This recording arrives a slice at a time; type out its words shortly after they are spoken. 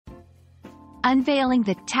Unveiling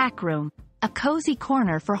the Tack Room, a cozy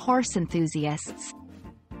corner for horse enthusiasts.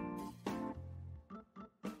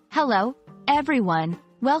 Hello, everyone.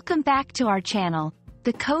 Welcome back to our channel,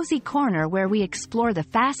 The Cozy Corner, where we explore the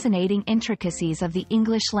fascinating intricacies of the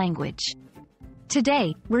English language.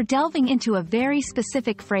 Today, we're delving into a very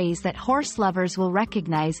specific phrase that horse lovers will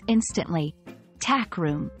recognize instantly: tack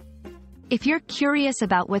room. If you're curious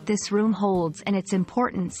about what this room holds and its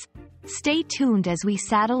importance, stay tuned as we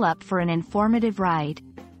saddle up for an informative ride.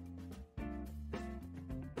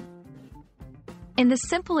 In the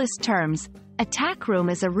simplest terms, a tack room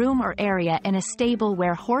is a room or area in a stable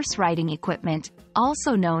where horse riding equipment,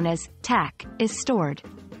 also known as tack, is stored.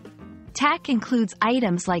 Tack includes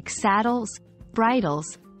items like saddles,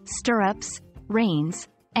 bridles, stirrups, reins,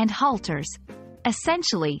 and halters.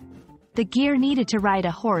 Essentially, the gear needed to ride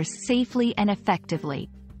a horse safely and effectively.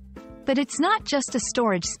 But it's not just a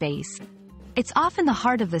storage space. It's often the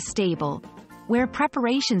heart of the stable, where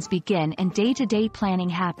preparations begin and day-to-day planning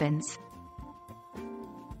happens.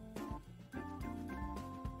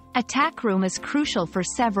 A tack room is crucial for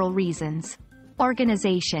several reasons.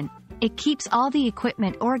 Organization. It keeps all the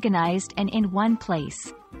equipment organized and in one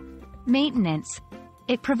place. Maintenance.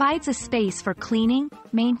 It provides a space for cleaning,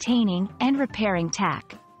 maintaining, and repairing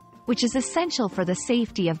tack, which is essential for the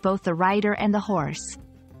safety of both the rider and the horse.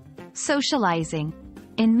 Socializing.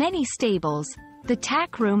 In many stables, the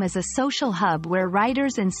tack room is a social hub where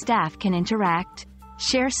riders and staff can interact,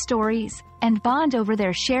 share stories, and bond over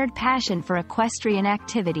their shared passion for equestrian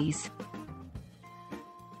activities.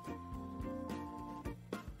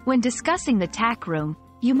 When discussing the tack room,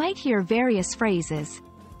 you might hear various phrases.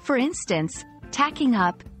 For instance, tacking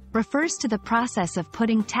up refers to the process of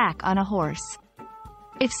putting tack on a horse.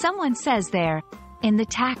 If someone says they're in the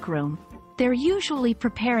tack room, they're usually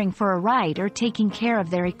preparing for a ride or taking care of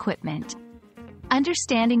their equipment.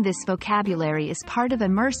 Understanding this vocabulary is part of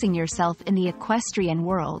immersing yourself in the equestrian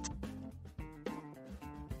world.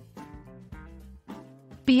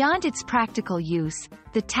 Beyond its practical use,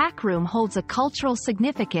 the tack room holds a cultural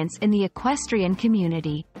significance in the equestrian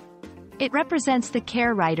community. It represents the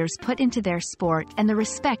care riders put into their sport and the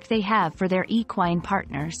respect they have for their equine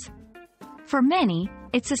partners. For many,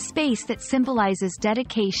 it's a space that symbolizes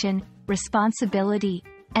dedication, responsibility,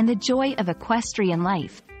 and the joy of equestrian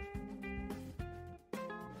life.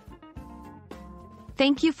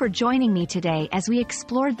 Thank you for joining me today as we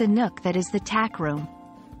explored the nook that is the tack room.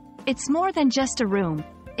 It's more than just a room,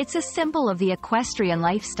 it's a symbol of the equestrian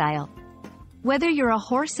lifestyle. Whether you're a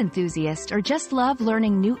horse enthusiast or just love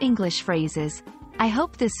learning new English phrases, I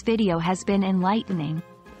hope this video has been enlightening.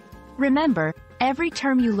 Remember, every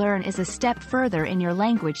term you learn is a step further in your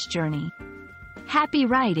language journey. Happy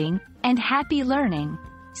riding, and happy learning!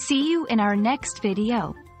 See you in our next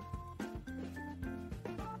video.